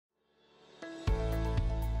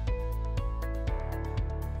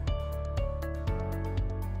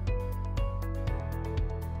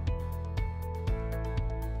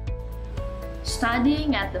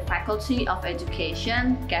Studying at the Faculty of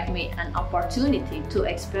Education gave me an opportunity to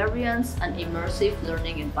experience an immersive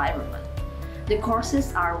learning environment. The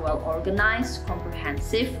courses are well organized,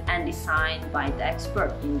 comprehensive, and designed by the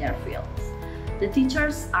expert in their fields. The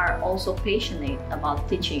teachers are also passionate about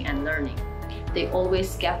teaching and learning. They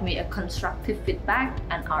always give me a constructive feedback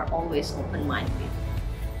and are always open-minded.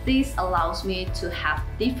 This allows me to have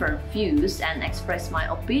different views and express my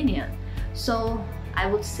opinion. So I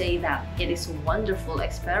would say that it is a wonderful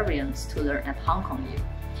experience to learn at Hong Kong U.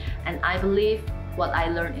 And I believe what I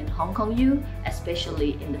learned in Hong Kong U,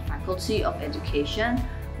 especially in the Faculty of Education,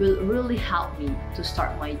 will really help me to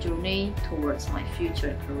start my journey towards my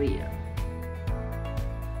future career.